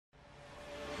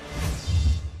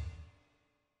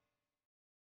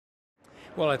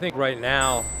Well, I think right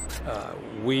now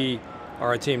we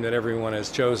are a team that everyone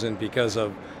has chosen because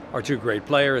of our two great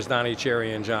players, Donnie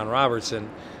Cherry and John Robertson.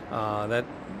 That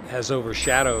has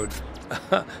overshadowed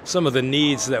some of the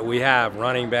needs that we have: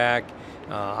 running back,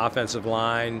 offensive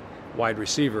line, wide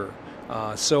receiver.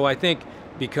 So I think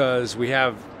because we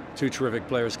have two terrific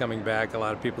players coming back, a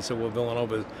lot of people say, well,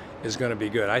 Villanova is going to be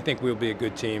good. I think we'll be a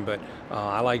good team, but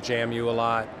I like JMU a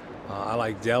lot. I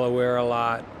like Delaware a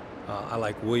lot. I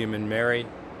like William and Mary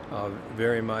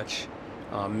very much.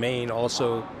 Maine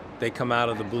also, they come out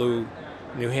of the blue.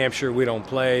 New Hampshire, we don't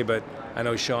play, but I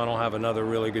know Sean will have another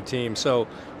really good team. So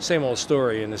same old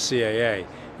story in the CAA.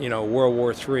 You know, World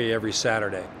War III every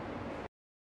Saturday.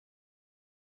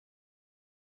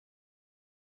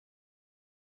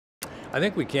 I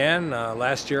think we can.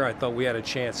 Last year I thought we had a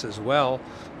chance as well.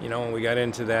 You know, when we got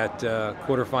into that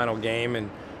quarterfinal game and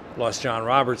lost John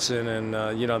Robertson,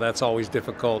 and you know, that's always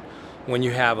difficult when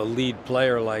you have a lead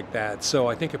player like that. So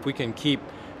I think if we can keep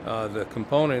the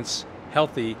components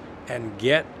healthy and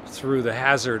get through the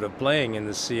hazard of playing in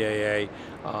the CAA,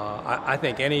 I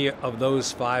think any of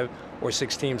those 5 or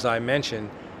 6 teams I mentioned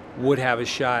would have a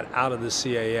shot out of the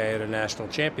CAA at a national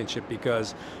championship,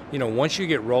 because, you know, once you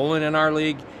get rolling in our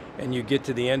league and you get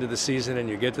to the end of the season and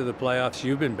you get to the playoffs,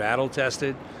 you've been battle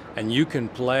tested and you can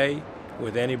play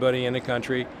with anybody in the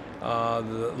country.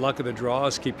 The luck of the draw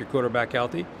is keep your quarterback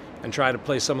healthy and try to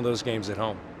play some of those games at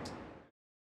home.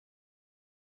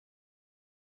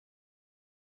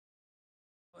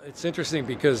 It's interesting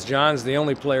because John's the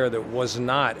only player that was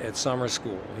not at summer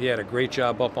school. He had a great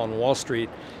job up on Wall Street,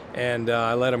 and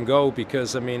I let him go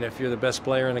because, I mean, if you're the best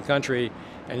player in the country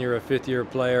and you're a 5th-year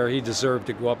player, he deserved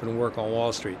to go up and work on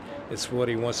Wall Street. It's what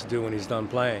he wants to do when he's done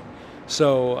playing.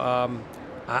 So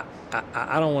I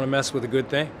don't want to mess with a good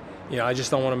thing. You know, I just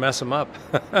don't want to mess him up.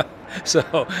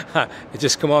 So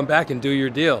just come on back and do your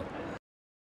deal.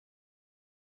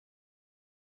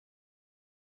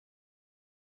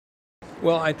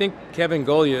 Well, I think Kevin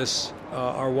Golias,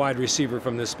 our wide receiver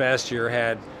from this past year,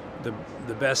 had the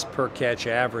best per catch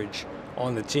average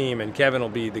on the team, and Kevin will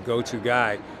be the go-to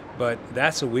guy. But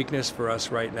that's a weakness for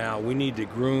us right now. We need to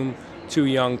groom 2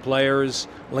 young players.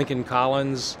 Lincoln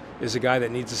Collins is a guy that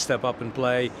needs to step up and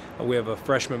play. We have a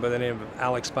freshman by the name of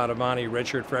Alex Padavani,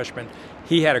 redshirt freshman.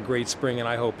 He had a great spring, and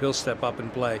I hope he'll step up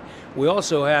and play. We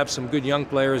also have some good young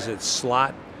players at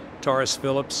slot. Taurus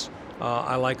Phillips,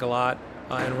 I like a lot.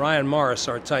 And Ryan Morris,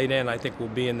 our tight end, I think will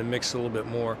be in the mix a little bit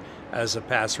more as a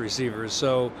pass receiver.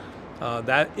 So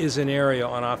that is an area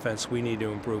on offense we need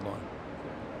to improve on.